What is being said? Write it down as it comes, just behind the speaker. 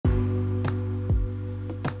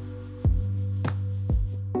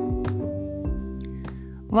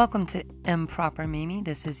Welcome to Improper Mimi.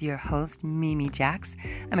 This is your host, Mimi Jax.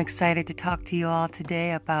 I'm excited to talk to you all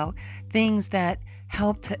today about things that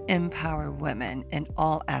help to empower women in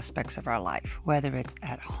all aspects of our life, whether it's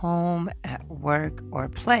at home, at work, or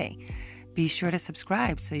play. Be sure to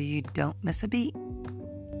subscribe so you don't miss a beat.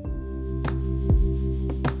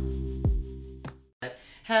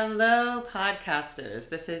 Hello, podcasters.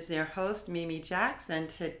 This is your host, Mimi Jax, and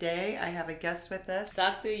today I have a guest with us,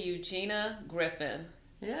 Dr. Eugenia Griffin.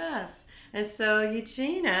 Yes. And so,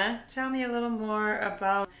 Eugenia, tell me a little more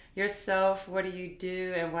about yourself. What do you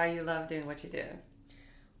do and why you love doing what you do?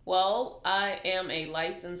 Well, I am a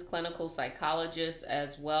licensed clinical psychologist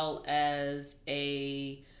as well as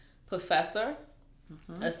a professor,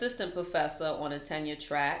 assistant professor on a tenure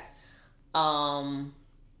track. I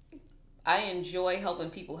enjoy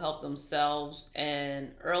helping people help themselves,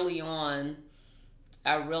 and early on,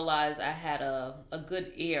 I realized I had a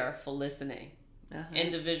good ear for listening.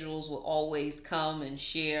 Individuals will always come and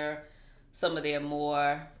share some of their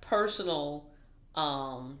more personal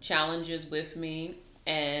challenges with me.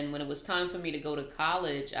 And when it was time for me to go to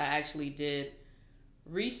college, I actually did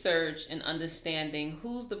research in understanding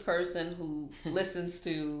who's the person who listens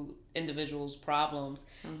to individuals' problems.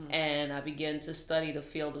 And I began to study the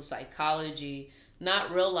field of psychology,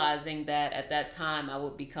 not realizing that at that time I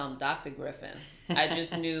would become Dr. Griffin. I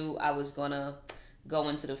just knew I was going to go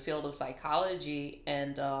into the field of psychology,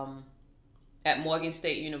 and at Morgan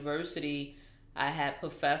State University I had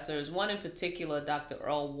professors, one in particular, Dr.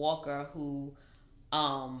 Earl Walker, who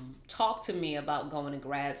talked to me about going to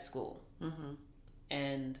grad school.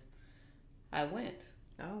 And I went.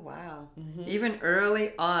 Oh, wow. Even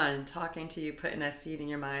early on, talking to you, putting that seed in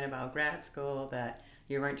your mind about grad school, that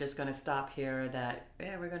you weren't just going to stop here, that,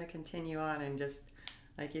 yeah, we're going to continue on and just,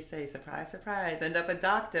 like you say, surprise, surprise, end up a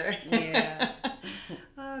doctor. Yeah.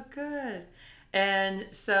 Oh, good. And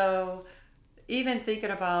so even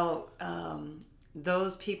thinking about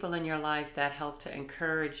those people in your life that help to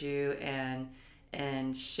encourage you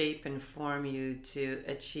and shape and form you to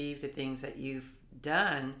achieve the things that you've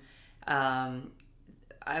done,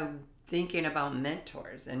 I'm thinking about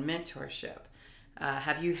mentors and mentorship.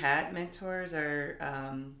 Have you had mentors, or,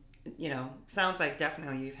 sounds like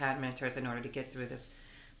definitely you've had mentors in order to get through this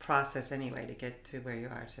process anyway, to get to where you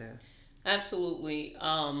are too. Absolutely.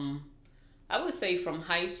 I would say from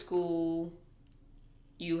high school,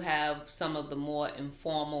 you have some of the more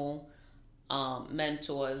informal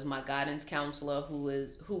mentors. My guidance counselor,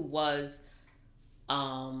 who was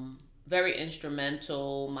very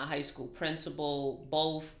instrumental. My high school principal,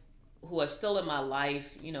 both who are still in my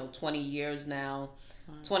life, 20 years now,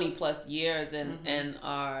 20 plus years, and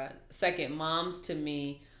are second moms to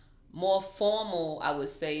me. More formal, I would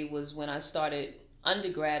say, was when I started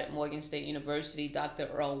undergrad at Morgan State University. Dr.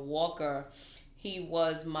 Earl Walker, he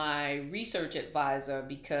was my research advisor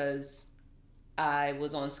because I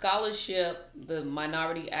was on scholarship, the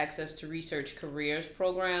Minority Access to Research Careers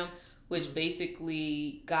program, which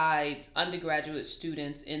basically guides undergraduate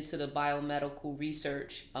students into the biomedical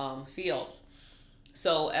research fields.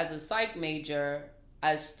 So as a psych major,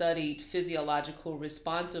 I studied physiological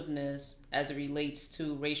responsiveness as it relates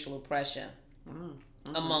to racial oppression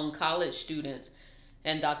among college students.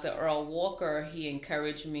 And Dr. Earl Walker, he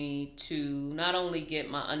encouraged me to not only get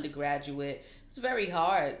my undergraduate, it's very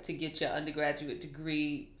hard to get your undergraduate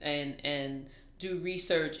degree and do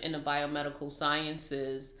research in the biomedical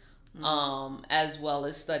sciences, as well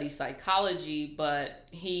as study psychology, but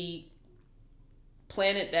he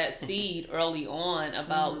planted that seed early on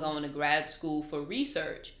about going to grad school for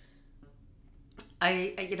research.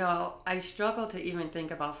 I struggle to even think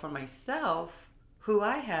about for myself who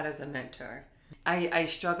I had as a mentor. I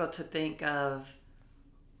struggle to think of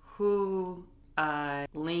who I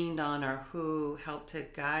leaned on or who helped to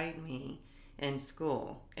guide me in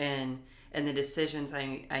school and the decisions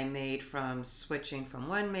I made from switching from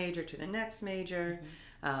one major to the next major,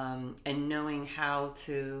 and knowing how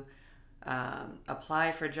to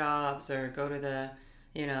apply for jobs or go to the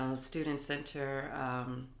student center.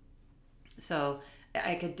 So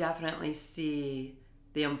I could definitely see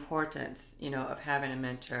the importance, of having a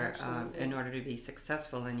mentor in order to be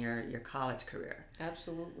successful in your college career.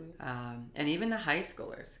 Absolutely. And even the high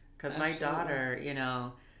schoolers, because my daughter,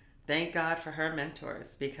 thank God for her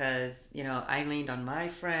mentors, because, I leaned on my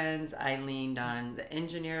friends, I leaned on the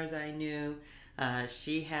engineers I knew.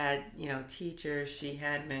 She had, teachers, she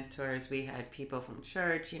had mentors, we had people from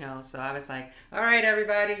church, so I was like, all right,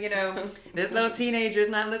 everybody, this little teenager's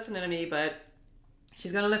not listening to me, but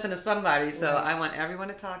she's going to listen to somebody. So I want everyone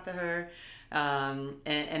to talk to her. And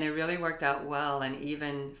it really worked out well. And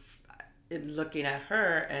even looking at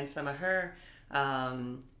her and some of her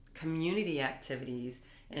community activities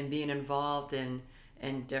and being involved in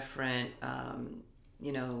different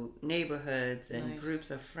neighborhoods and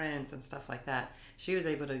groups of friends and stuff like that. She was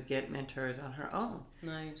able to get mentors on her own.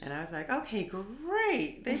 Nice. And I was like, okay,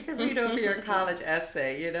 great. They can read over your college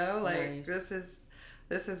essay, Nice.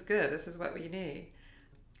 this is good. This is what we need.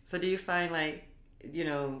 So do you find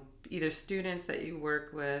either students that you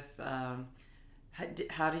work with,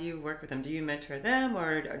 how do you work with them? Do you mentor them,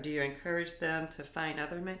 or do you encourage them to find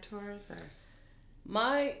other mentors? Or?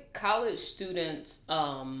 My college students,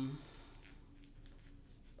 I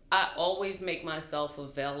always make myself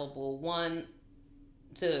available. One,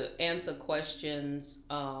 to answer questions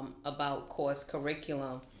about course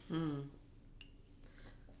curriculum.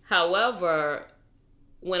 However,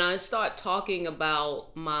 when I start talking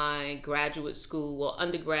about my graduate school or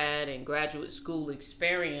undergrad and graduate school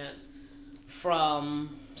experience,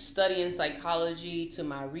 from studying psychology to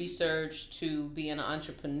my research to being an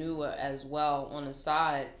entrepreneur as well on the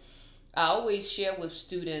side, I always share with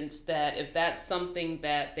students that if that's something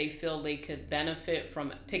that they feel they could benefit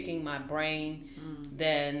from picking my brain,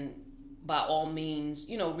 then by all means,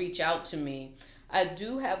 reach out to me. I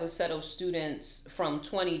do have a set of students from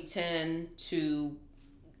 2010 to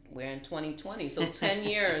we're in 2020, so 10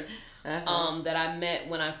 years that I met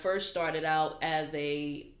when I first started out as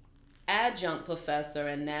a adjunct professor,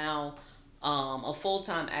 and now a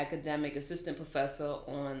full-time academic assistant professor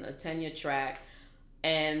on a tenure track.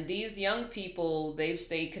 And these young people, they've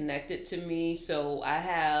stayed connected to me. So I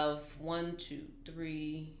have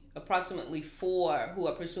approximately 4 who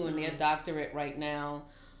are pursuing their doctorate right now.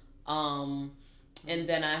 And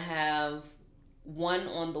then I have one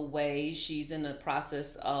on the way. She's in the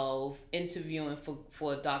process of interviewing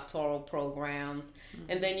for doctoral programs.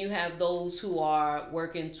 And then you have those who are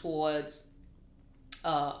working towards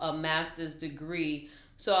a master's degree.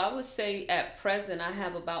 So I would say at present, I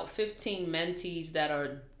have about 15 mentees that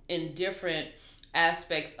are in different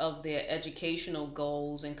aspects of their educational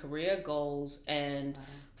goals and career goals. And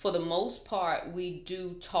for the most part, we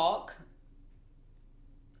do talk,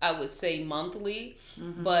 I would say monthly,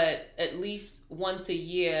 but at least once a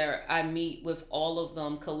year, I meet with all of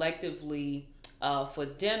them collectively for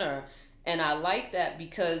dinner. And I like that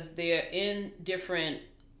because they're in different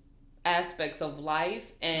aspects of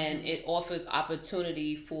life, and it offers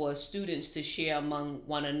opportunity for students to share among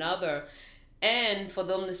one another and for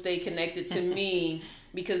them to stay connected to me,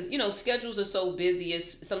 because schedules are so busy.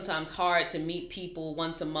 It's sometimes hard to meet people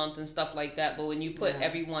once a month and stuff like that, but when you put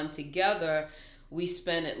everyone together, we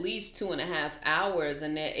spend at least 2.5 hours,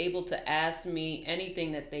 and they're able to ask me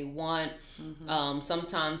anything that they want.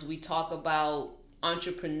 Sometimes we talk about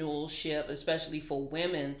entrepreneurship, especially for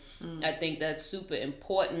women. I think that's super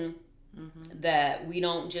important. That we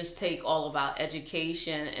don't just take all of our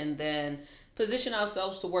education and then position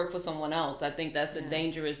ourselves to work for someone else. I think that's a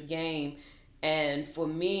dangerous game. And for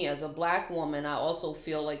me, as a Black woman, I also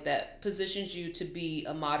feel like that positions you to be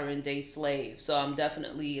a modern day slave. So I'm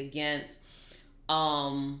definitely against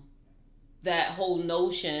that whole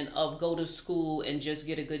notion of go to school and just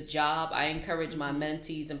get a good job. I encourage my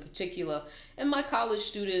mentees in particular and my college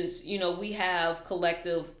students, we have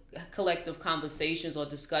collective conversations or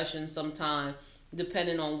discussions sometime,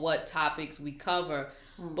 depending on what topics we cover.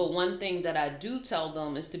 But one thing that I do tell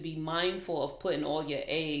them is to be mindful of putting all your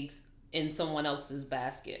eggs in someone else's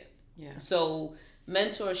basket. So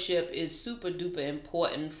mentorship is super duper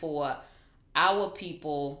important for our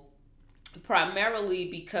people, primarily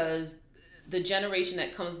because the generation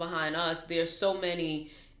that comes behind us, there's so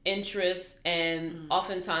many interests, and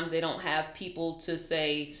oftentimes they don't have people to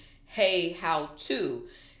say, hey, how to.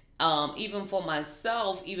 Even for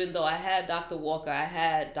myself, even though I had Dr. Walker, I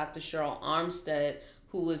had Dr. Cheryl Armstead,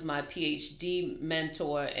 who was my PhD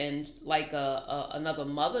mentor and like another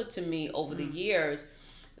mother to me over the years.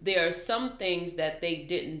 There are some things that they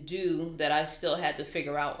didn't do that I still had to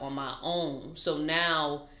figure out on my own. So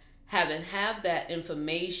now, have that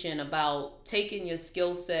information about taking your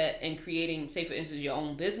skill set and creating, say for instance, your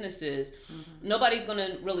own businesses, nobody's going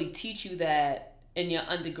to really teach you that in your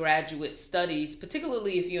undergraduate studies,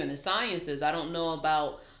 particularly if you're in the sciences. I don't know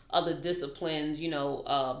about other disciplines,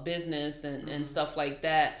 business and stuff like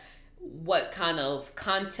that, what kind of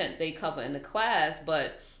content they cover in the class.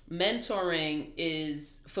 But mentoring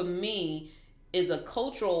is, for me, is a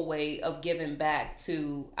cultural way of giving back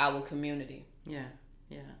to our community. Yeah,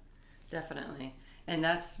 definitely. And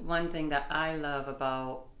that's one thing that I love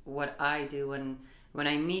about what I do when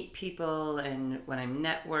I meet people and when I'm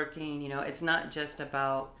networking. It's not just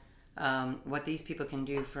about what these people can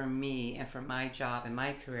do for me and for my job and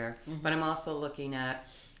my career, but I'm also looking at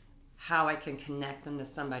how I can connect them to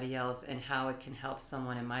somebody else and how it can help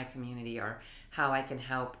someone in my community, or how I can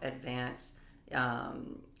help advance,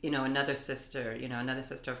 another sister, another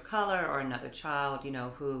sister of color, or another child,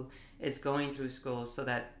 who is going through school, so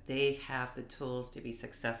that they have the tools to be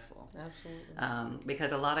successful. Absolutely.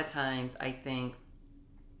 Because a lot of times I think,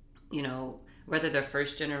 whether they're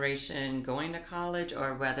first generation going to college,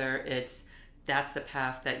 or whether that's the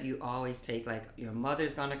path that you always take, like your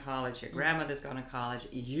mother's gone to college, your grandmother's gone to college,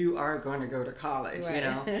 you are going to go to college, Right.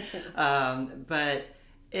 But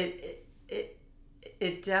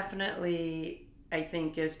it definitely, I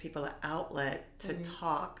think, gives people an outlet to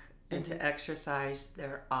talk and to exercise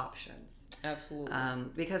their options. Absolutely.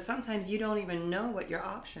 Because sometimes you don't even know what your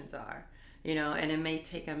options are, and it may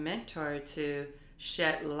take a mentor to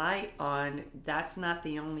shed light on that's not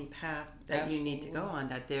the only path that you need to go on,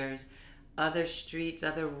 that there's other streets,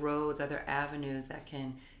 other roads, other avenues that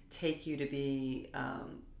can take you to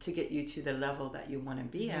get you to the level that you want to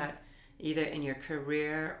be at, either in your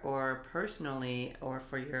career or personally, or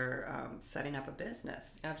for your setting up a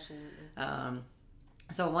business. Absolutely.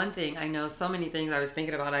 So one thing, I know so many things I was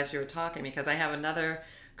thinking about as you were talking, because I have another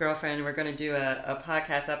girlfriend, we're going to do a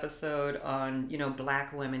podcast episode on,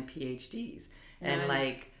 Black women PhDs. And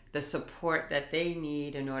like the support that they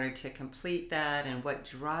need in order to complete that, and what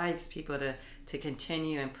drives people to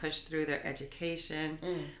continue and push through their education.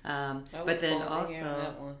 But then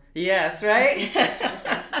also, yes, right?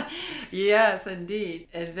 Yes, indeed.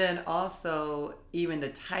 And then also even the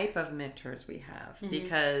type of mentors we have,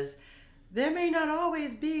 because there may not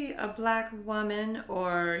always be a Black woman,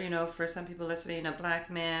 or, for some people listening, a Black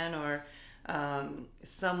man, or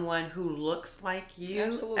someone who looks like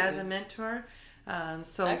you as a mentor.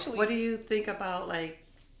 So actually, what do you think about like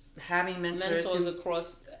having mentors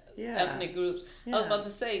across ethnic groups? I was about to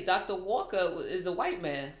say Dr. Walker is a white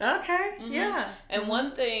man. Okay. Yeah. And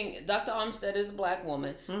one thing, Dr. Armstead is a Black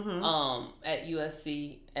woman at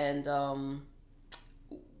USC, and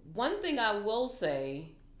one thing I will say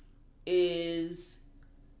is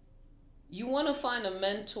you want to find a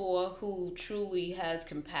mentor who truly has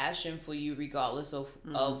compassion for you, regardless of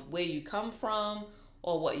where you come from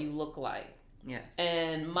or what you look like. Yes.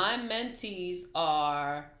 And my mentees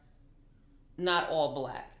are not all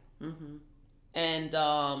Black. And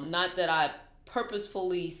not that I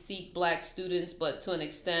purposefully seek Black students, but to an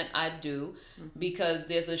extent I do, because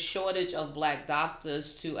there's a shortage of Black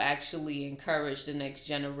doctors to actually encourage the next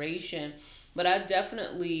generation. But I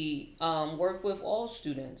definitely work with all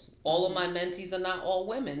students. All of my mentees are not all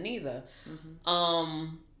women, neither.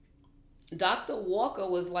 Dr. Walker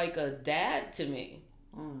was like a dad to me.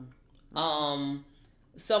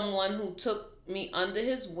 Someone who took me under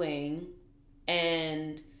his wing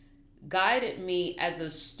and guided me as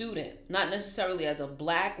a student, not necessarily as a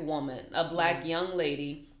Black woman, a Black young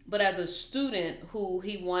lady, but as a student who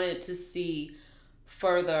he wanted to see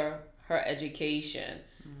further her education.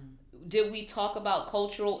 Did we talk about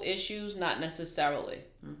cultural issues? Not necessarily,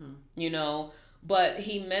 but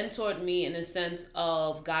he mentored me in a sense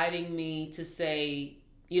of guiding me to say,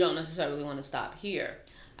 you don't necessarily want to stop here.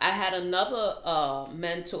 I had another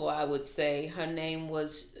mentor, I would say. Her name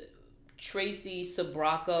was Tracy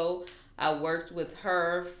Sabraco. I worked with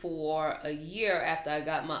her for a year after I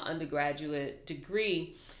got my undergraduate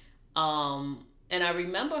degree. And I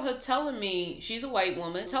remember her telling me, she's a white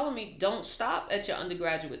woman, telling me, don't stop at your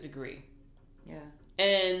undergraduate degree. Yeah.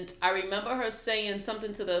 And I remember her saying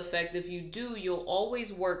something to the effect, if you do, you'll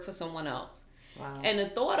always work for someone else. Wow. And the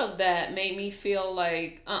thought of that made me feel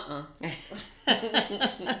like, right?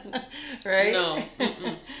 No.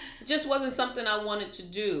 It just wasn't something I wanted to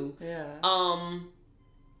do. Yeah.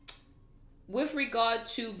 With regard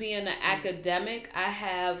to being an academic, I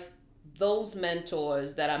have those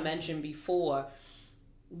mentors that I mentioned before.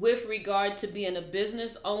 With regard to being a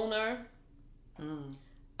business owner,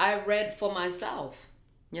 I read for myself.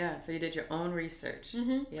 Yeah, so you did your own research.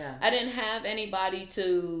 Yeah. I didn't have anybody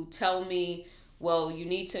to tell me, well, you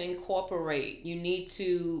need to incorporate, you need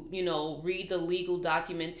to, read the legal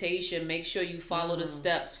documentation, make sure you follow the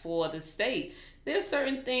steps for the state. There's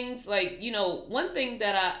certain things like, one thing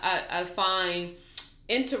that I find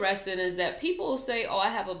interesting is that people say, oh, I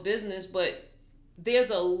have a business, but there's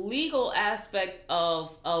a legal aspect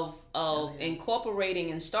of incorporating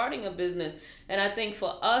and starting a business. And I think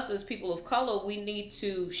for us as people of color, we need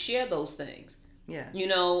to share those things. Yeah.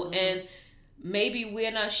 And maybe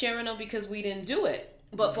we're not sharing them because we didn't do it.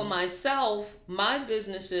 But for myself, my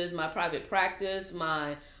businesses, my private practice,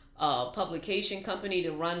 my publication company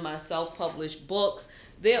to run my self-published books,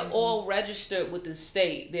 they're all registered with the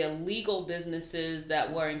state. They're legal businesses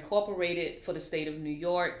that were incorporated for the state of New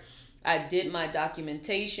York. I did my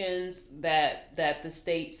documentations that the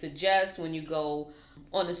state suggests when you go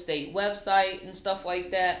on the state website and stuff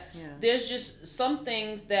like that. Yeah. There's just some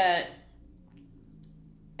things that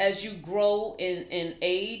as you grow in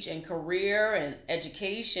age and career and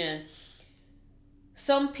education,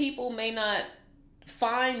 some people may not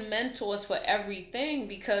find mentors for everything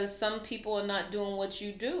because some people are not doing what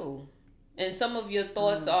you do. And some of your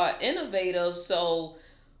thoughts are innovative. So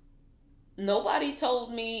nobody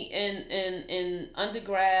told me in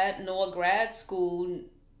undergrad nor grad school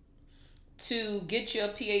to get your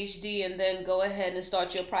PhD and then go ahead and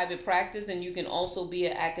start your private practice, and you can also be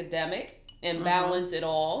an academic and balance it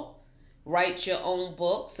all. Write your own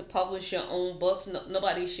books, publish your own books. No,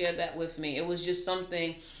 nobody shared that with me. It was just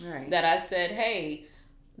something that I said, hey,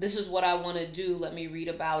 this is what I want to do. Let me read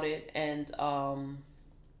about it and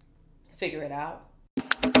figure it out.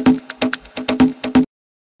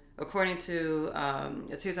 According to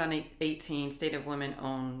a 2018 State of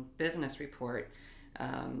Women-Owned Business Report,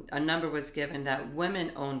 a number was given that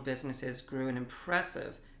women-owned businesses grew an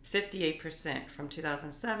impressive 58% from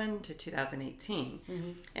 2007 to 2018.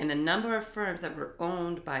 And the number of firms that were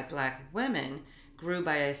owned by Black women grew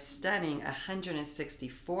by a stunning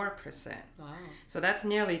 164%. Wow. So that's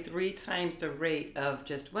nearly 3 times the rate of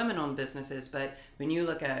just women-owned businesses. But when you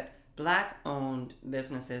look at Black-owned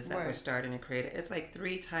businesses that were started and created, it's like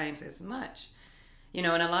 3 times as much. And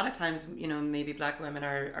a lot of times, maybe Black women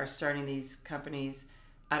are starting these companies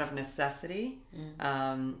out of necessity,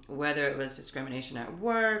 whether it was discrimination at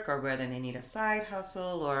work or whether they need a side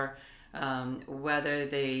hustle or whether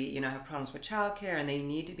they, have problems with childcare and they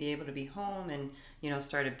need to be able to be home and,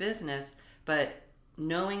 start a business. But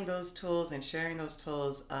knowing those tools and sharing those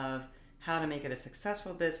tools of how to make it a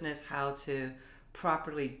successful business, how to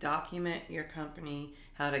properly document your company,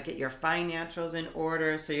 how to get your financials in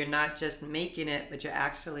order so you're not just making it, but you're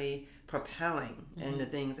actually propelling in the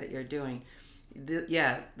things that you're doing.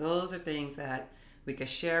 Those are things that we could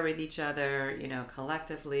share with each other,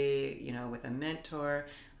 collectively, with a mentor,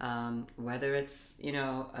 whether it's,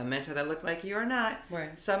 a mentor that looks like you or not.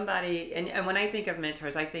 Right. Somebody, and when I think of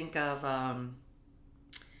mentors, I think of,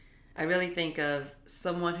 I really think of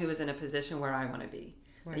someone who is in a position where I want to be.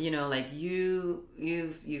 Right. Like you've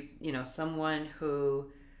someone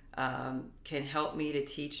who can help me to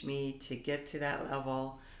teach me to get to that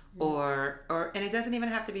level. Or and it doesn't even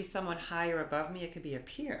have to be someone higher above me. It could be a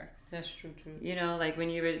peer. That's true. Like when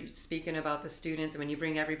you were speaking about the students, when you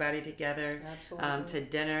bring everybody together to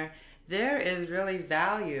dinner, there is really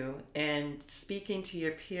value in speaking to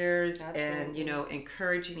your peers and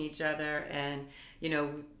encouraging each other. And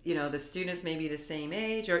the students may be the same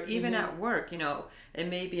age, or even at work, it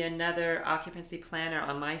may be another occupancy planner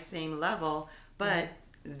on my same level, but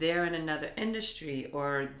they're in another industry,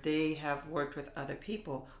 or they have worked with other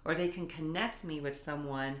people, or they can connect me with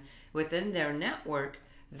someone within their network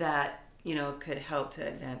that could help to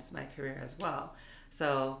advance my career as well.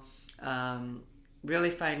 So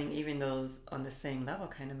really finding even those on the same level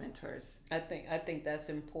kind of mentors. I think that's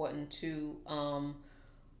important too.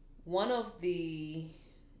 One of the,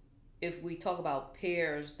 if we talk about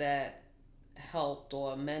peers that helped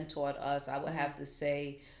or mentored us, I would have to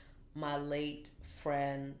say my late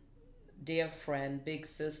friend, dear friend, big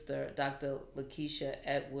sister, Dr. Lakeisha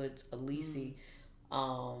Edwards Alisi.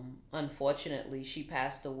 Unfortunately, she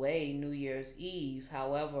passed away New Year's Eve.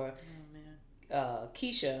 However,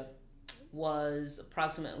 Keisha was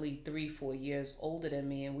approximately 3-4 years older than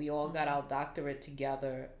me, and we all got our doctorate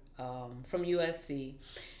together from USC.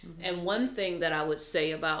 And one thing that I would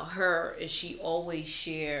say about her is she always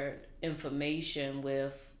shared information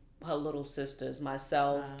with her little sisters,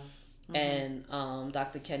 myself, and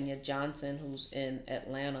Dr. Kenya Johnson, who's in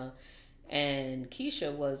Atlanta. And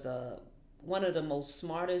Keisha was one of the most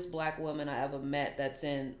smartest Black women I ever met that's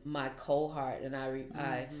in my cohort. And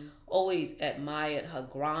I always admired her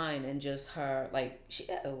grind and just her, she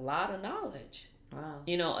had a lot of knowledge. Wow.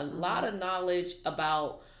 A lot of knowledge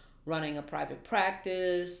about running a private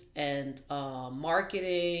practice and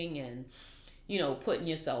marketing and, putting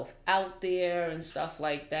yourself out there and stuff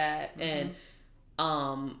like that. And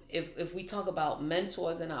if we talk about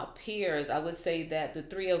mentors and our peers, I would say that the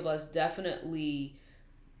three of us definitely,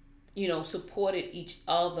 supported each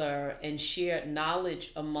other and shared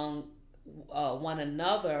knowledge among one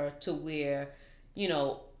another to where,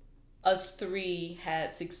 us three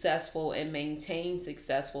had successful and maintained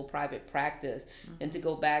successful private practice. And to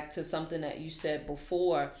go back to something that you said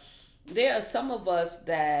before, there are some of us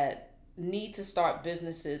that need to start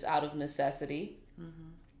businesses out of necessity.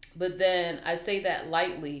 But then I say that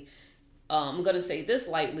lightly. I'm going to say this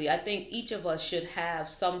lightly. I think each of us should have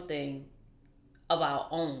something of our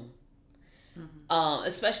own.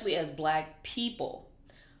 especially as Black people.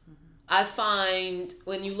 I find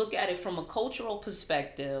when you look at it from a cultural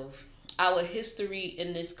perspective, our history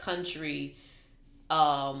in this country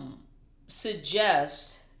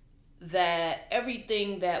suggests that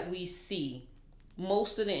everything that we see,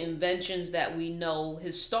 most of the inventions that we know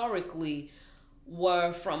historically,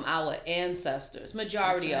 were from our ancestors,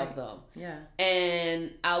 majority of them. Yeah.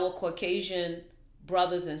 And our Caucasian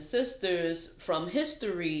brothers and sisters from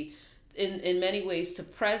history, in many ways to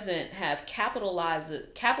present, have capitalized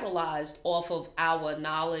off of our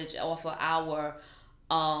knowledge, off of our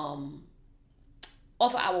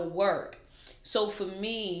work. So for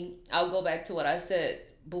me, I'll go back to what I said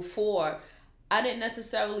before. I didn't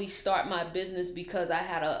necessarily start my business because I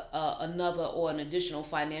had another or an additional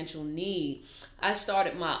financial need. I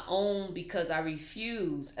started my own because I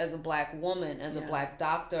refuse, as a Black woman, as a Black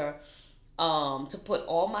doctor, to put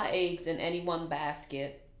all my eggs in any one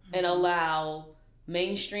basket and allow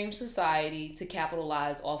mainstream society to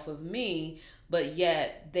capitalize off of me, but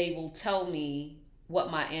yet they will tell me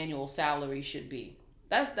what my annual salary should be.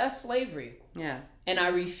 That's slavery. Yeah. And I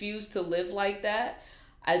refuse to live like that.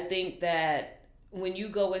 I think that when you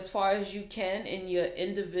go as far as you can in your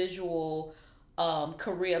individual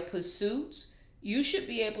career pursuits, you should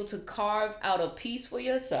be able to carve out a piece for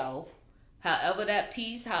yourself, however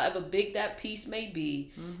big that piece may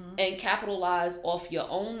be, and capitalize off your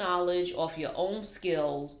own knowledge, off your own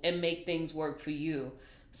skills, and make things work for you.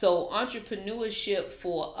 So entrepreneurship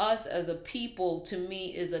for us as a people, to me,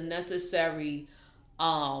 is a necessary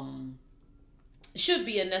should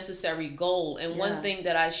be a necessary goal. And one thing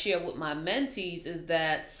that I share with my mentees is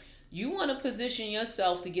that you want to position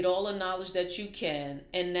yourself to get all the knowledge that you can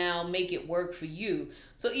and now make it work for you.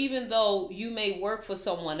 So even though you may work for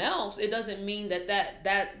someone else, it doesn't mean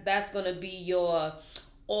that's going to be your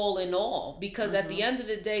all in all, because at the end of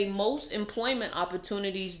the day, most employment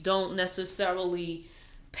opportunities don't necessarily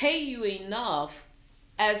pay you enough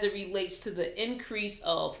as it relates to the increase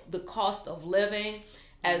of the cost of living,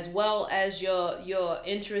 as well as your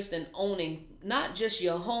interest in owning not just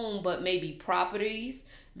your home, but maybe properties,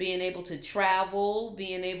 being able to travel,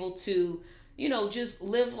 being able to, just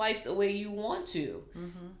live life the way you want to.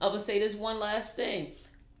 I would say this one last thing.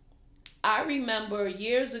 I remember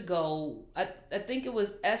years ago, I think it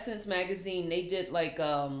was Essence magazine, they did like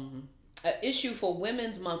an issue for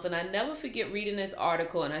Women's Month, and I never forget reading this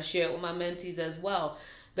article, and I share it with my mentees as well,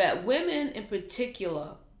 that women in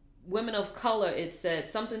particular, women of color, it said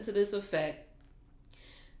something to this effect,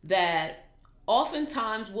 that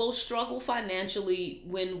oftentimes we'll struggle financially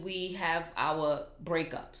when we have our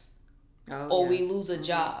breakups or we lose a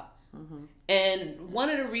job. And one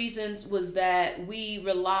of the reasons was that we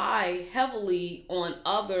rely heavily on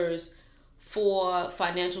others for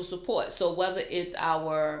financial support. So whether it's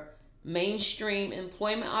our mainstream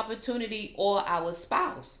employment opportunity or our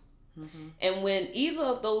spouse. And when either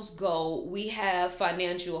of those go, we have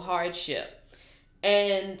financial hardship.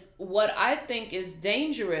 And what I think is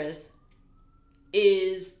dangerous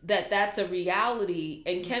is that that's a reality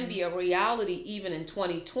and can be a reality even in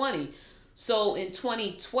 2020. So in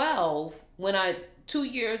 2012, when 2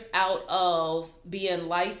 years out of being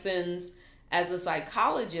licensed as a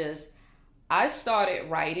psychologist, I started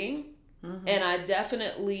writing. And I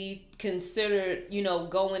definitely considered,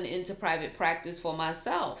 going into private practice for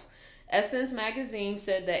myself. Essence magazine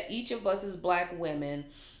said that each of us as Black women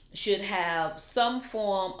should have some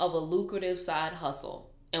form of a lucrative side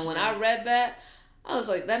hustle. And when I read that, I was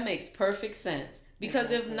like, that makes perfect sense.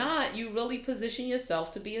 Because if not, you really position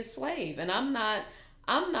yourself to be a slave. And I'm not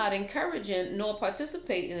encouraging nor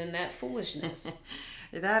participating in that foolishness.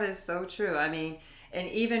 That is so true. I mean, and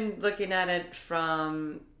even looking at it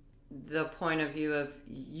from the point of view of,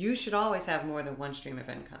 you should always have more than one stream of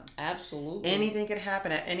income. Absolutely. Anything could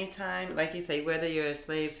happen at any time. Like you say, whether you're a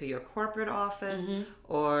slave to your corporate office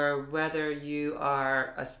or whether you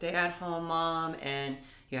are a stay-at-home mom and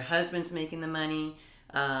your husband's making the money,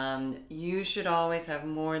 you should always have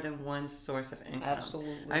more than one source of income.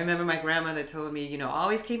 Absolutely. I remember my grandmother told me,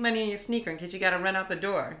 always keep money in your sneaker in case you got to run out the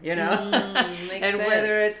door, and sense.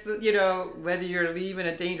 whether it's, whether you're leaving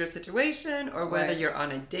a dangerous situation or whether you're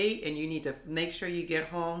on a date and you need to make sure you get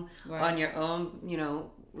home on your own,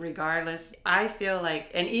 regardless. I feel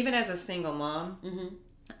like, and even as a single mom,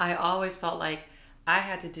 I always felt like I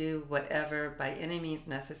had to do whatever by any means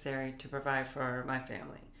necessary to provide for my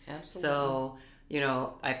family. Absolutely. So,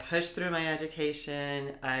 I pushed through my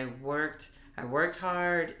education. I worked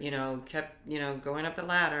hard, kept, going up the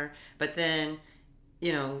ladder. But then,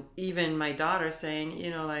 even my daughter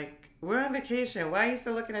saying, like, we're on vacation. Why are you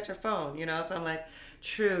still looking at your phone? So I'm like,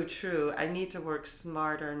 True. I need to work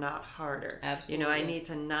smarter, not harder. Absolutely. I need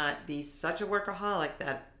to not be such a workaholic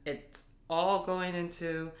that it's all going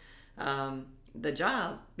into the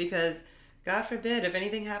job, because God forbid, if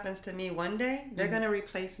anything happens to me one day, they're going to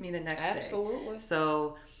replace me the next day. Absolutely.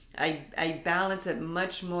 So I balance it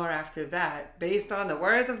much more after that, based on the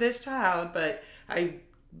words of this child, but I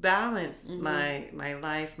balance my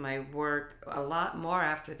life, my work a lot more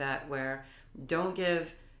after that, where don't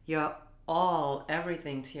give your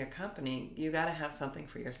everything to your company. You got to have something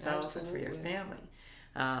for yourself and for your family.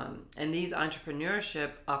 And these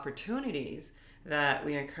entrepreneurship opportunities that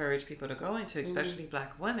we encourage people to go into, especially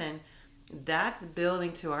Black women, that's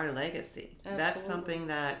building to our legacy. Absolutely. That's something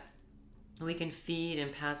that we can feed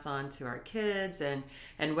and pass on to our kids, and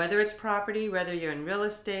whether it's property, whether you're in real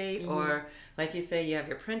estate, or like you say, you have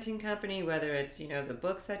your printing company, whether it's the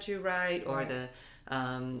books that you write, or the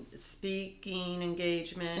speaking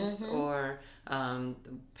engagements, or the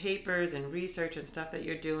papers and research and stuff that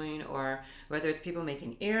you're doing, or whether it's people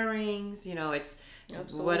making earrings, it's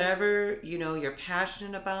Absolutely. Whatever you're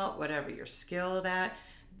passionate about, whatever you're skilled at,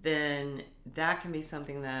 then that can be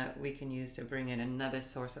something that we can use to bring in another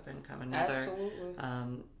source of income, another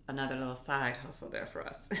little side hustle there for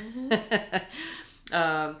us.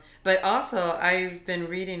 But also, I've been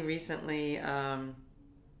reading recently A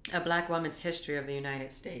Black Woman's History of the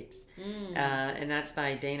United States, and that's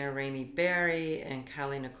by Dana Ramey Berry and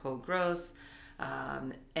Callie Nicole Gross,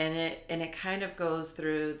 and it kind of goes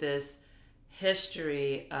through this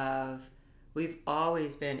history of, we've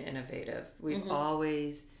always been innovative. We've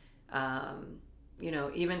always,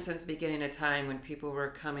 even since the beginning of time, when people were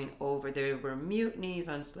coming over, there were mutinies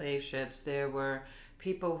on slave ships. There were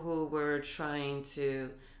people who were trying to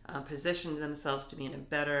position themselves to be in a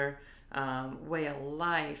better way of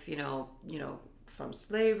life, from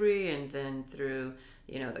slavery, and then through,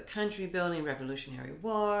 the country building, Revolutionary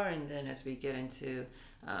War, and then as we get into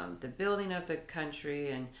the building of the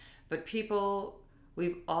country. But people,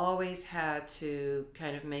 we've always had to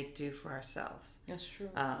kind of make do for ourselves. That's true.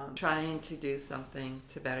 Trying to do something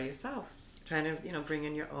to better yourself. Trying to, bring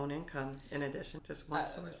in your own income in addition, just one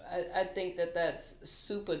source. I think that's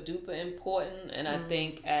super duper important. And I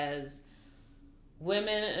think as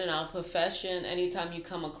women in our profession, anytime you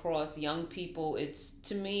come across young people,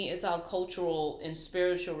 to me, it's our cultural and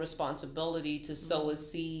spiritual responsibility to sow a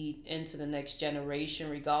seed into the next generation,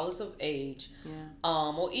 regardless of age.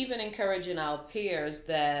 Or even encouraging our peers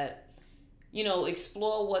that,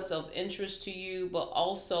 explore what's of interest to you, but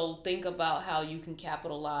also think about how you can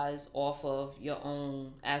capitalize off of your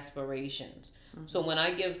own aspirations. So when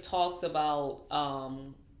I give talks about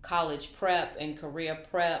college prep and career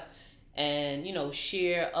prep, and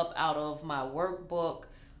share up out of my workbook,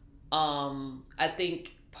 I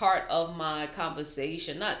think part of my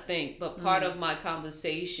conversation, part of my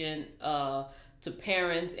conversation to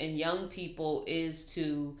parents and young people is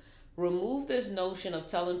to remove this notion of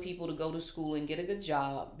telling people to go to school and get a good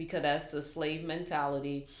job, because that's a slave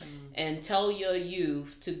mentality, and tell your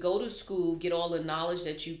youth to go to school, get all the knowledge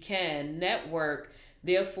that you can, network.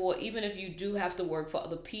 Therefore, even if you do have to work for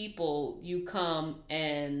other people, you come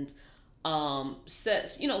and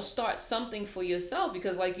start something for yourself,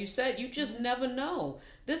 because like you said, you just never know.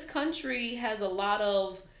 This country has a lot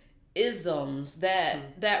of isms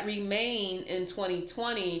that remain in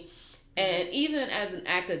 2020, and even as an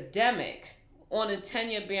academic on a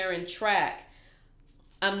tenure bearing track,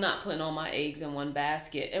 I'm not putting all my eggs in one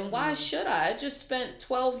basket. And why should I? I just spent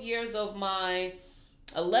 12 years of my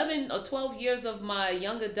 11 or 12 years of my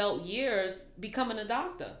young adult years becoming a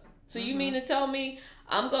doctor. So you mean to tell me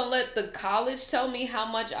I'm going to let the college tell me how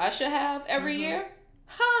much I should have every year?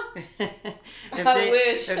 Huh? I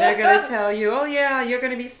wish. If they're going to tell you, oh yeah, you're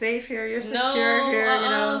going to be safe here, you're secure here,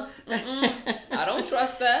 I don't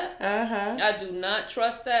trust that. I do not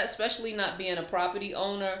trust that, especially not being a property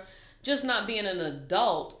owner, just not being an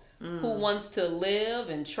adult who wants to live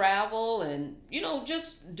and travel and,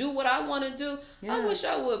 just do what I want to do. Yeah. I wish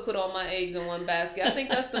I would put all my eggs in one basket. I think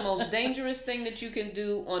that's the most dangerous thing that you can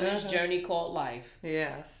do on this journey called life.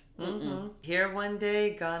 Yes. Here one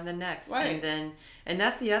day, gone the next. Right. And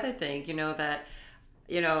that's the other thing, that,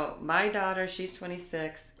 my daughter, she's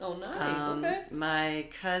 26. Oh, nice. Okay. My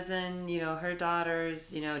cousin, her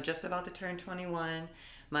daughter's, just about to turn 21.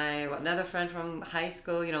 Another friend from high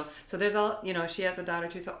school, so there's all, she has a daughter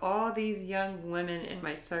too. So all these young women in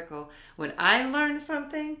my circle, when I learn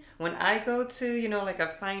something, when I go to, like a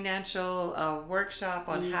financial workshop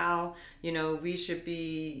on how, we should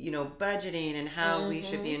be, budgeting, and how we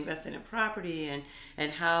should be investing in property,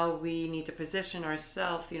 and how we need to position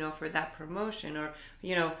ourselves, for that promotion, or,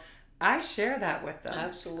 I share that with them.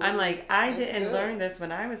 Absolutely. I'm like, I That's didn't good. learn this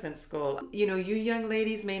when I was in school. You know, you young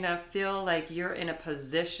ladies may not feel like you're in a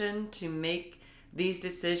position to make these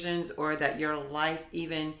decisions, or that your life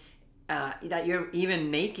even that you're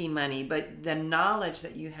even making money, but the knowledge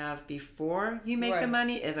that you have before you make the Right.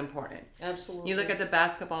 money is important. Absolutely. You look at the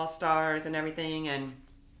basketball stars and everything, and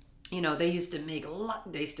you know, they used to make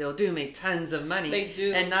they still do make tons of money. They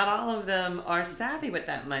do. And not all of them are savvy with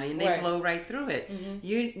that money, and they Right. blow right through it.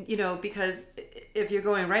 You know, because if you're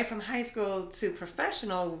going right from high school to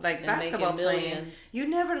professional, like And basketball making playing, millions. you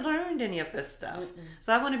never learned any of this stuff.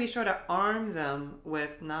 So I want to be sure to arm them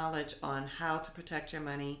with knowledge on how to protect your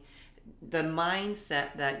money, the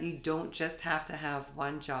mindset that you don't just have to have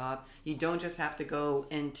one job, you don't just have to go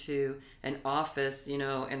into an office, you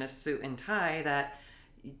know, in a suit and tie, that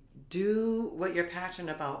do what you're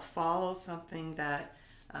passionate about, follow something that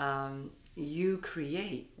you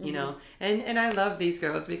create, you know. And I love these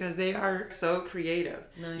girls because they are so creative.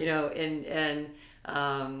 Nice. You know, and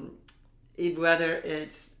whether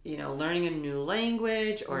it's, you know, learning a new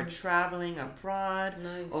language, or traveling abroad,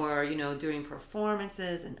 Nice. or, you know, doing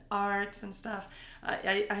performances and arts and stuff,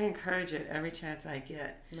 I encourage it every chance I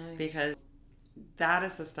get. Nice. Because that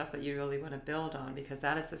is the stuff that you really want to build on, because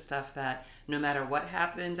that is the stuff that no matter what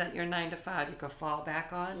happens at your 9 to 5, you can fall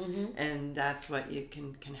back on, and that's what you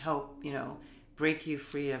can help, you know, break you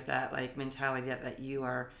free of that like mentality that you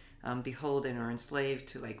are beholden or enslaved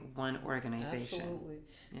to like one organization. Absolutely.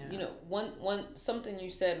 Yeah. You know, one something you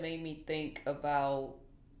said made me think about,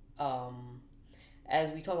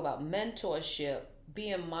 as we talk about mentorship,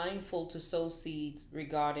 being mindful to sow seeds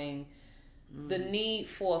regarding the need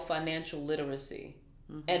for financial literacy.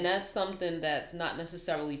 And that's something that's not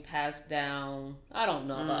necessarily passed down. I don't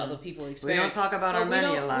know about other people's We experience. don't talk about our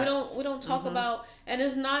money a lot. We don't talk about, and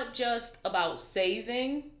it's not just about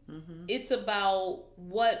saving. It's about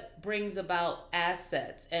what brings about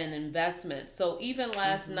assets and investments. So even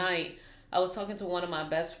last night, I was talking to one of my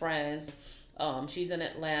best friends. She's in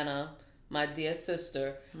Atlanta, my dear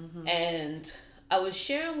sister, and I was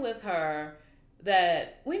sharing with her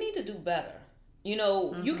that we need to do better. You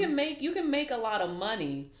know, you can make a lot of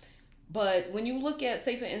money, but when you look at,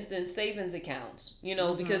 say for instance, savings accounts, you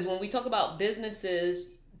know, because when we talk about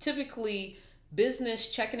businesses, typically business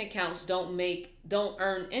checking accounts don't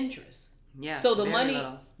earn interest. Yeah. So the very money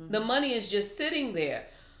little. the money is just sitting there.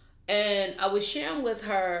 And I was sharing with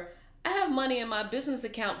her, I have money in my business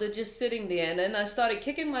account that's just sitting there, and then I started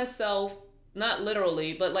kicking myself, not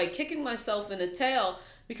literally, but like kicking myself in the tail,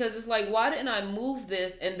 because it's like, why didn't I move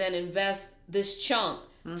this and then invest this chunk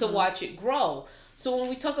to watch it grow? So when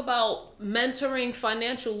we talk about mentoring,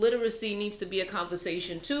 financial literacy needs to be a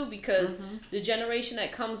conversation too, because the generation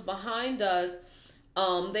that comes behind us,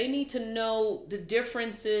 they need to know the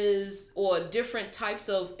differences or different types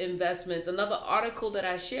of investments. Another article that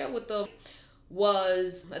I shared with them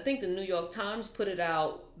was, I think the New York Times put it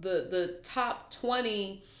out, the top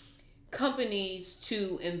 20 companies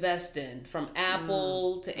to invest in, from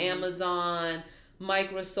Apple to Amazon,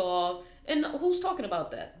 Microsoft. And who's talking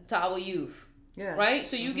about that? To our youth. Yeah. Right?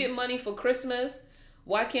 So you get money for Christmas.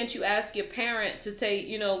 Why can't you ask your parent to say,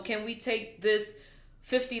 you know, can we take this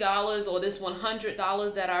 $50 or this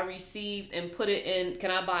 $100 that I received and put it in,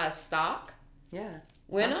 can I buy a stock? Yeah.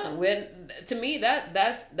 We're not. To me,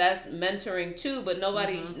 that's mentoring too, but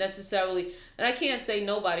nobody's necessarily, and I can't say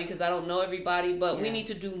nobody because I don't know everybody, but we need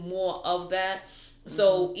to do more of that.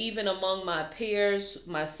 So even among my peers,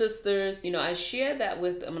 my sisters, you know, I share that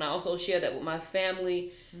with them, and I also share that with my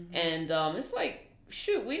family. And it's like,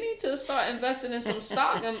 shoot, we need to start investing in some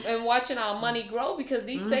stock and watching our money grow, because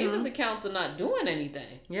these savings accounts are not doing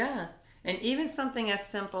anything. Yeah. And even something as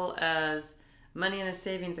simple as money in a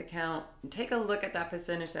savings account, take a look at that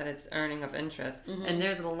percentage that it's earning of interest. And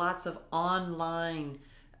there's lots of online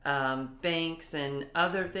banks and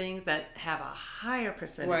other things that have a higher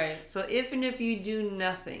percentage. Right. So even if you do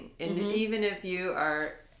nothing, and even if you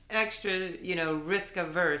are extra, you know, risk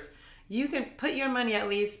averse, you can put your money at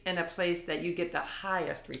least in a place that you get the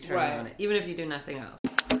highest return on it, even if you do nothing else.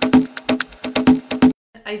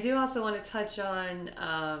 I do also want to touch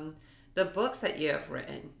on the books that you have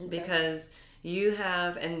written, because you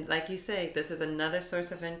have, and like you say, this is another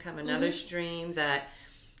source of income, another stream that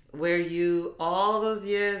where you, all those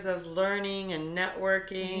years of learning and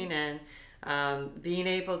networking and being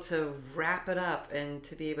able to wrap it up and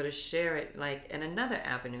to be able to share it like in another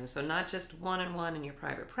avenue. So not just one-on-one in your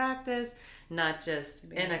private practice, not just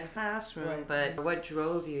in a classroom, but what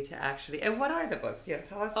drove you to actually, and what are the books? Yeah,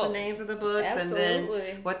 tell us the names of the books, and then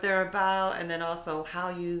what they're about, and then also how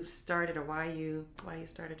you started, or why you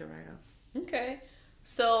started to write them. Okay.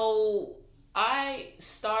 So I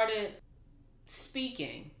started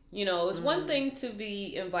speaking. You know, it's one thing to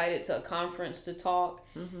be invited to a conference to talk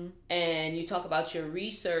and you talk about your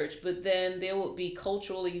research, but then there would be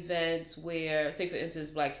cultural events where, say for instance,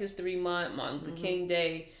 Black History Month, Martin Luther King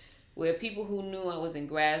Day, where people who knew I was in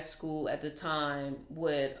grad school at the time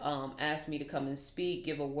would ask me to come and speak,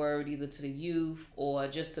 give a word either to the youth or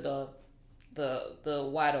just to the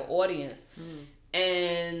wider audience.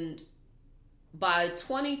 And by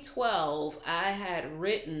 2012, I had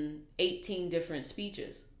written 18 different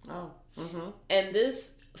speeches. Oh. And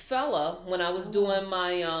this fella, when I was doing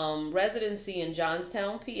my residency in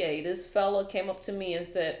Johnstown, PA, this fella came up to me and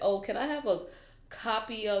said, "Oh, can I have a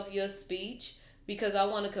copy of your speech? Because I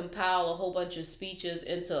want to compile a whole bunch of speeches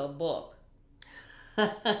into a book." So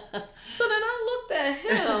then I looked at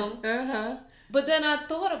him, but then I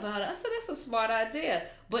thought about it. I said, that's a smart idea.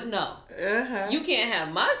 But no, you can't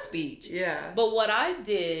have my speech. Yeah. But what I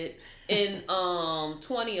did in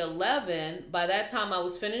 2011, by that time I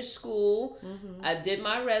was finished school, I did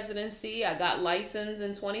my residency, I got licensed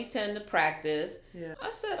in 2010 to practice. Yeah. I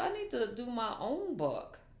said, I need to do my own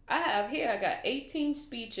book. I got 18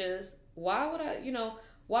 speeches. Why would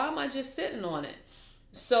why am I just sitting on it?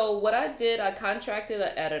 So what I did, I contracted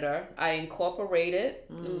an editor. I incorporated.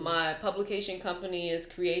 My publication company is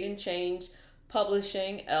Creating Change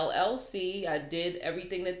Publishing, LLC. I did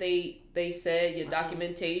everything that they said, your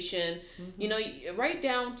documentation, right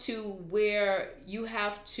down to where you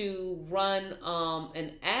have to run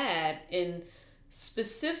an ad in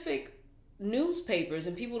specific newspapers,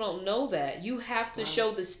 and people don't know that. You have to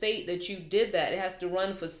show the state that you did that. It has to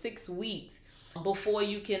run for 6 weeks before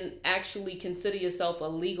you can actually consider yourself a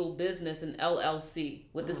legal business, an LLC,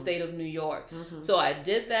 with the state of New York. So I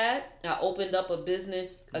did that. I opened up a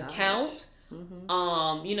business account.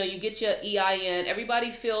 You get your EIN.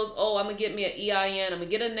 Everybody feels, oh, I'm gonna get me an EIN. I'm gonna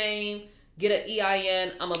get a name, get an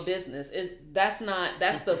EIN. I'm a business. That's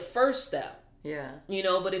the first step. Yeah.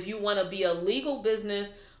 But if you want to be a legal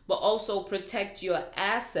business, but also protect your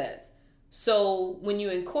assets. So when you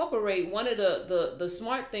incorporate, one of the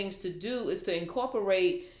smart things to do is to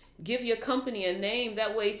incorporate, give your company a name.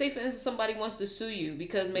 That way, say for instance, somebody wants to sue you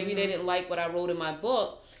because maybe they didn't like what I wrote in my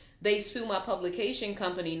book. They sue my publication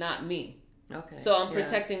company, not me. Okay. So I'm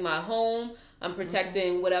protecting my home. I'm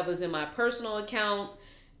protecting whatever's in my personal accounts.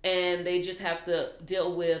 And they just have to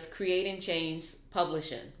deal with Creating Change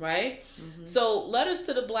Publishing, right? So Letters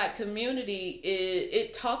to the Black Community,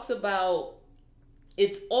 it talks about,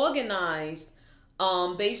 it's organized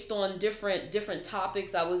based on different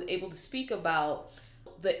topics I was able to speak about,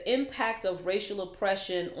 the impact of racial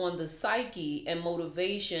oppression on the psyche and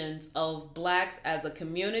motivations of Blacks as a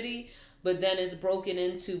community, but then it's broken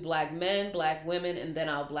into Black men, Black women, and then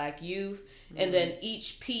our Black youth. And then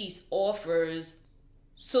each piece offers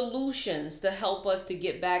solutions to help us to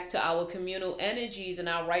get back to our communal energies and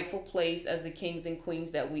our rightful place as the kings and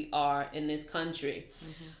queens that we are in this country.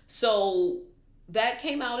 So that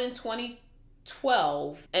came out in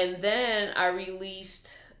 2012, and then I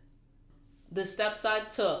released The Steps I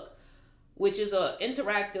Took, which is an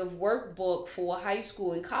interactive workbook for high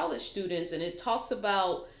school and college students, and it talks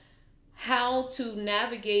about how to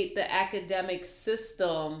navigate the academic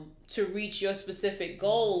system to reach your specific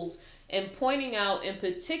goals, and pointing out in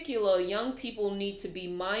particular, young people need to be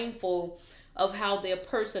mindful of how their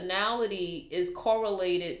personality is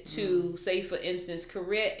correlated to, say for instance,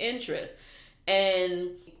 career interests. And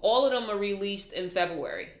all of them are released in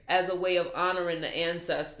February as a way of honoring the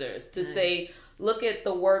ancestors, to say, look at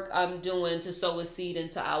the work I'm doing to sow a seed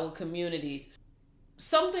into our communities.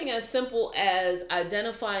 Something as simple as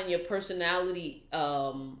identifying your personality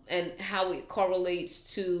and how it correlates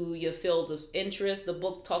to your field of interest. The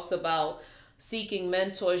book talks about seeking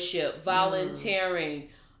mentorship, volunteering,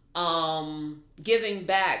 giving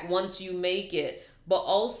back once you make it, but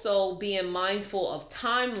also being mindful of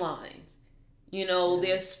timelines.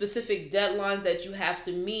 There's specific deadlines that you have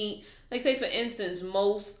to meet. Like, say for instance,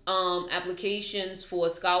 most applications for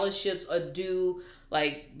scholarships are due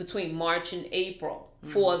like between March and April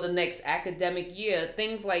for the next academic year,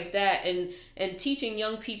 things like that, and teaching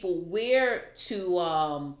young people where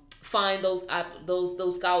to find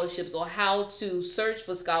those scholarships or how to search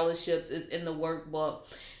for scholarships is in the workbook.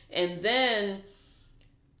 And then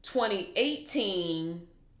 2018,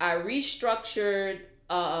 I restructured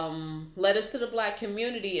Letters to the Black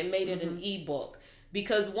Community and made it an ebook.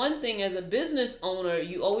 Because one thing, as a business owner,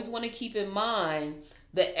 you always want to keep in mind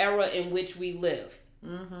the era in which we live.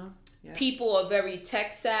 Yeah. People are very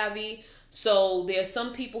tech savvy. So there's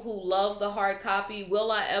some people who love the hard copy.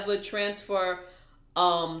 Will I ever transfer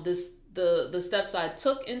the steps I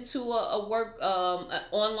took into a work an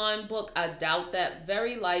online book. I doubt that,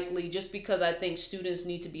 very likely, just because I think students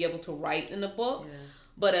need to be able to write in a book. Yeah.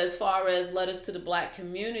 But as far as Letters to the Black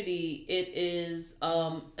Community, it is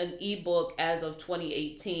an ebook as of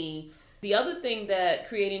 2018. The other thing that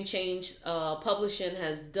Creating Change Publishing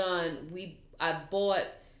has done, I bought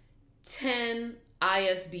 10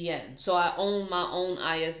 ISBN. So I own my own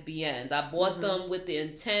ISBNs. I bought them with the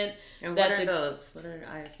intent. And what are those? What are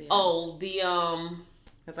ISBNs? Oh,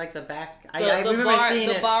 it's like the back. I remember seeing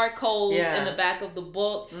the barcodes Yeah. in the back of the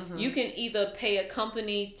book. You can either pay a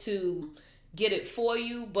company to get it for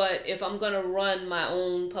you, but if I'm gonna run my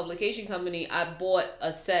own publication company, I bought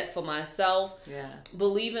a set for myself. Yeah.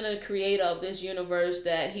 Believe in the creator of this universe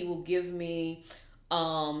that he will give me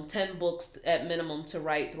 10 books at minimum to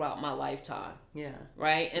write throughout my lifetime. Yeah.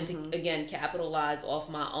 Right? And to, again, capitalize off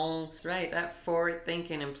my own. That's right. That forward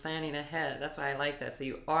thinking and planning ahead. That's why I like that. So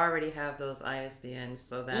you already have those ISBNs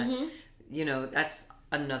so that, you know, that's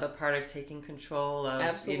another part of taking control of,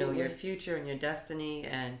 Absolutely. you know, your future and your destiny,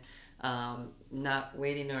 and not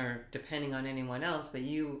waiting or depending on anyone else, but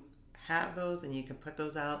you have those and you can put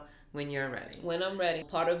those out when you're ready. When I'm ready.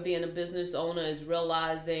 Part of being a business owner is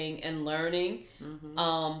realizing and learning.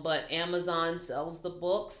 But Amazon sells the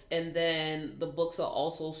books, and then the books are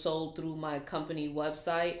also sold through my company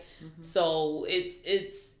website. So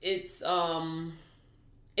it's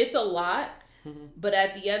a lot, but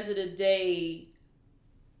at the end of the day,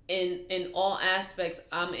 in all aspects,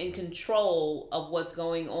 I'm in control of what's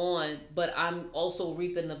going on, but I'm also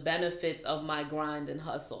reaping the benefits of my grind and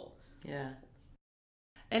hustle. Yeah.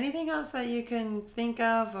 Anything else that you can think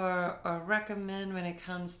of or recommend when it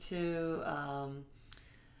comes to,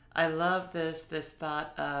 I love this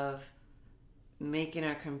thought of making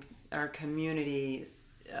our communities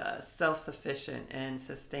self-sufficient and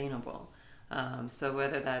sustainable. So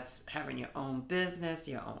whether that's having your own business,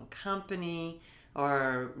 your own company,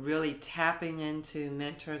 or really tapping into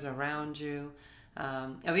mentors around you.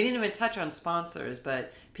 And we didn't even touch on sponsors,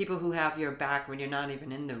 but people who have your back when you're not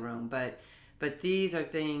even in the room. But these are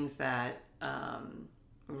things that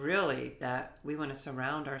really that we want to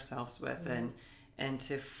surround ourselves with, and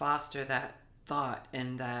to foster that thought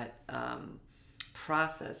and that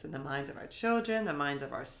process in the minds of our children, the minds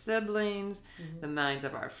of our siblings, the minds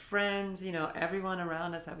of our friends, you know, everyone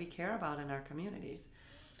around us that we care about in our communities.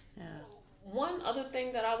 Yeah. One other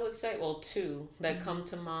thing that I would say, well, two that come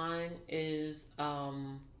to mind is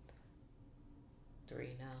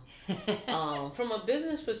three now. From a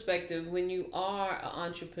business perspective, when you are an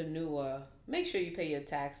entrepreneur, make sure you pay your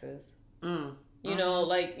taxes. You know,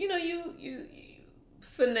 like, you know, you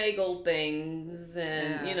finagle things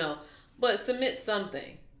and, you know, but submit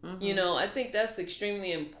something. You know, I think that's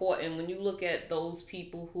extremely important when you look at those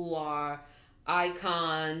people who are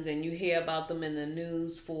icons and you hear about them in the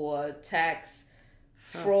news for tax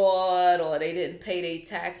fraud, or they didn't pay their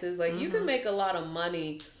taxes. Like, you can make a lot of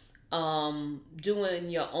money doing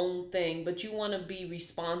your own thing, but you want to be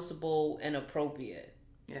responsible and appropriate.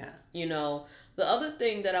 Yeah. You know, the other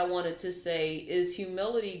thing that I wanted to say is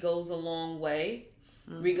humility goes a long way.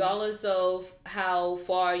 Regardless of how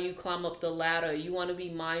far you climb up the ladder, you want to be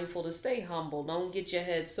mindful to stay humble. Don't get your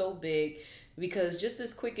head so big, because just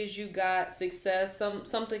as quick as you got success,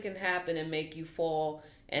 something can happen and make you fall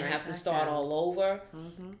and have to start all over.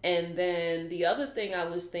 And then the other thing I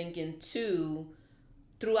was thinking too,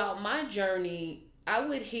 throughout my journey, I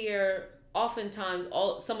would hear oftentimes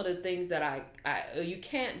some of the things that I you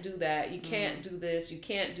can't do that, you can't do this, you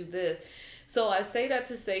can't do this. So I say that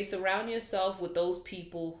to say, surround yourself with those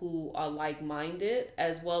people who are like-minded,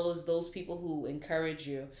 as well as those people who encourage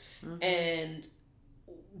you. And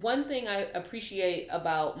one thing I appreciate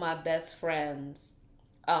about my best friends,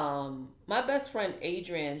 my best friend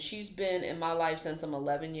Adrienne, she's been in my life since I'm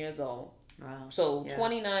 11 years old. Wow. So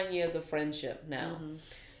 29 years of friendship now.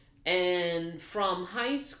 And from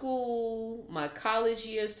high school, my college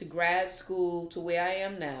years, to grad school, to where I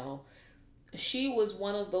am now, she was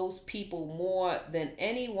one of those people more than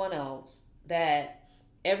anyone else that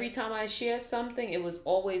every time I shared something, it was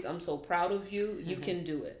always, I'm so proud of you. You can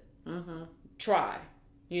do it. Try,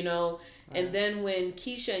 you know. And then when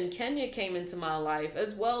Keisha and Kenya came into my life,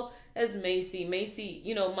 as well as Macy,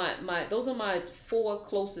 you know, my those are my 4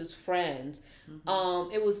 closest friends.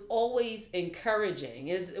 It was always encouraging.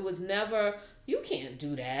 It was never, you can't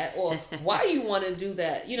do that, or why you want to do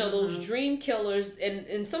that. You know, those dream killers.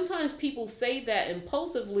 And sometimes people say that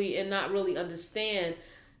impulsively and not really understand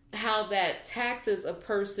how that taxes a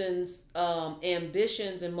person's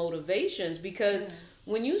ambitions and motivations. Because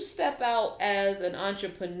when you step out as an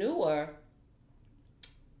entrepreneur,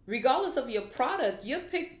 regardless of your product, you're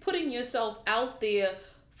putting yourself out there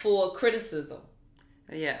for criticism.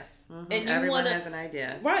 Yes. And everyone has an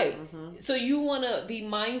idea. Right. So you want to be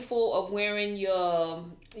mindful of wearing your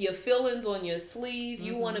feelings on your sleeve.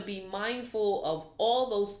 You want to be mindful of all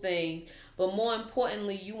those things. But more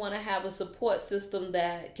importantly, you want to have a support system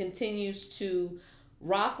that continues to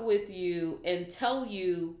rock with you and tell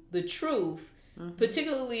you the truth.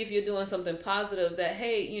 Particularly if you're doing something positive, that,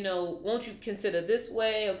 hey, you know, won't you consider this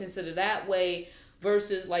way or consider that way,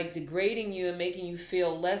 versus like degrading you and making you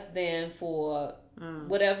feel less than for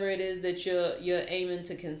whatever it is that you're aiming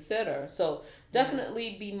to consider. So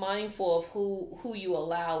definitely be mindful of who you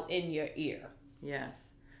allow in your ear. Yes,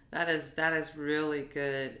 that is really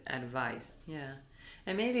good advice. Yeah.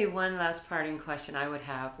 And maybe one last parting question I would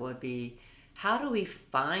have would be, how do we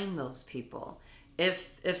find those people?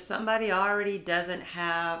 If somebody already doesn't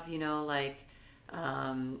have, you know, like,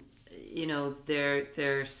 you know,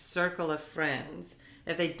 their circle of friends,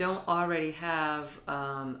 if they don't already have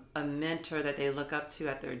a mentor that they look up to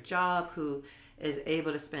at their job who is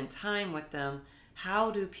able to spend time with them,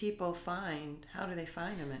 how do they find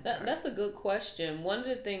a mentor? That's a good question. One of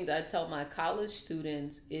the things I tell my college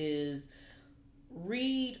students is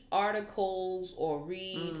read articles or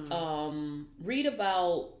read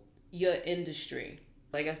about your industry.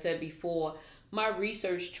 Like I said before, my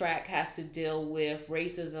research track has to deal with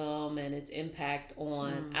racism and its impact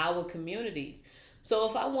on our communities. So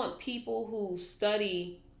if I want people who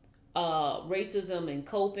study racism and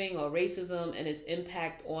coping, or racism and its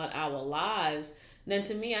impact on our lives, then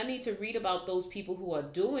to me, I need to read about those people who are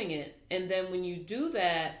doing it. And then when you do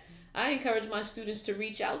that, I encourage my students to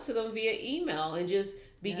reach out to them via email and just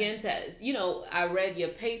begin to, you know, I read your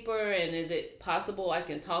paper, and is it possible I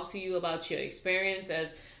can talk to you about your experience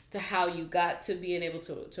as to how you got to being able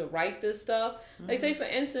to write this stuff? Like, say, for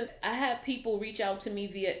instance, I have people reach out to me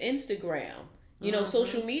via Instagram. You know,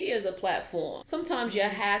 social media is a platform. Sometimes your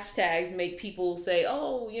hashtags make people say,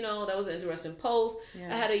 oh, you know, that was an interesting post.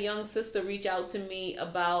 I had a young sister reach out to me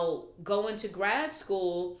about going to grad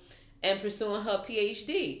school and pursuing her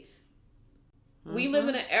PhD. We live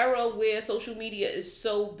in an era where social media is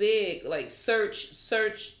so big, like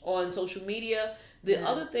search on social media. The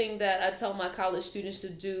other thing that I tell my college students to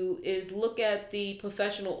do is look at the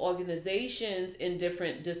professional organizations in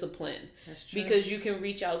different disciplines. That's true. Because you can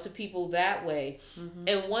reach out to people that way.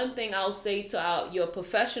 And one thing I'll say to your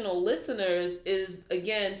professional listeners is,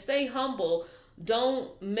 again, stay humble.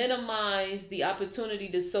 Don't minimize the opportunity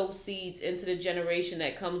to sow seeds into the generation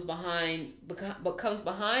that comes behind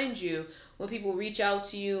you. When people reach out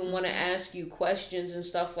to you and want to ask you questions and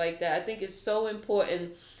stuff like that, I think it's so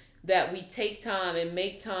important that we take time and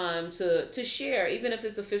make time to share, even if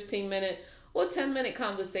it's a 15-minute or 10-minute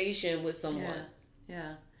conversation with someone.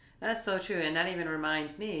 Yeah, that's so true. And that even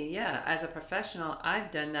reminds me, as a professional,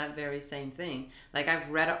 I've done that very same thing. Like, I've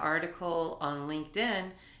read an article on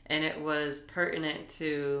LinkedIn, and it was pertinent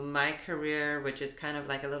to my career, which is kind of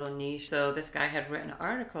like a little niche. So this guy had written an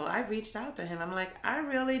article. I reached out to him. I'm like, I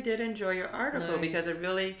really did enjoy your article because it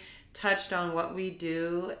really touched on what we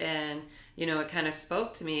do, and you know, it kind of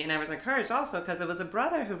spoke to me. And I was encouraged also because it was a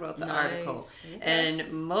brother who wrote the article.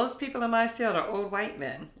 And most people in my field are old white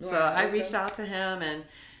men. So I reached out to him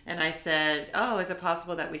and I said, oh, is it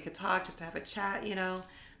possible that we could talk, just to have a chat, you know?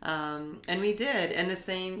 And we did. And the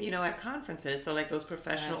same, you know, at conferences. So like those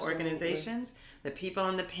professional organizations, the people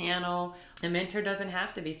on the panel. A mentor doesn't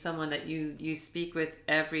have to be someone that you speak with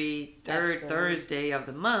every third Thursday of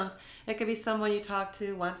the month. It could be someone you talk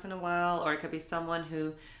to once in a while, or it could be someone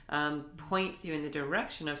who points you in the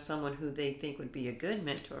direction of someone who they think would be a good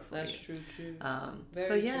mentor for you. That's true.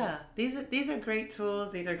 These are great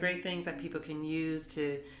tools. These are great things that people can use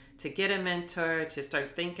to get a mentor, to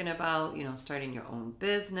start thinking about, you know, starting your own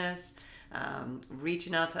business,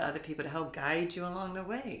 reaching out to other people to help guide you along the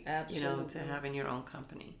way. Absolutely. You know, to having your own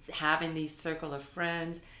company. Having these circle of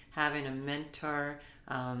friends, having a mentor,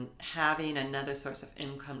 having another source of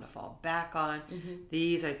income to fall back on.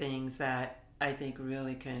 These are things that I think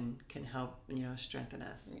really can help, you know, strengthen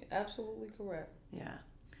us. Absolutely correct. Yeah.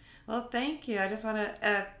 Well, thank you. I just want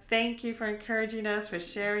to thank you for encouraging us, for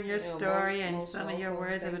sharing your story and some of your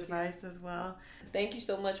words of advice as well. Thank you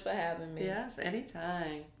so much for having me. Yes,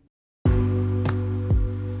 anytime.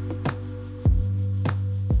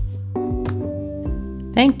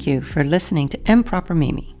 Thank you for listening to Improper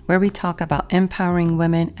Mimi, where we talk about empowering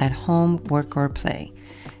women at home, work, or play.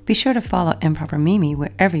 Be sure to follow Improper Mimi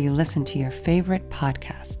wherever you listen to your favorite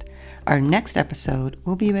podcast. Our next episode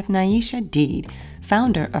will be with Naisha Deed,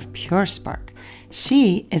 founder of Pure Spark.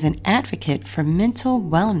 She is an advocate for mental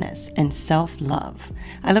wellness and self-love.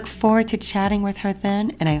 I look forward to chatting with her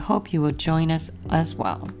then, and I hope you will join us as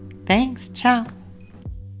well. Thanks. Ciao.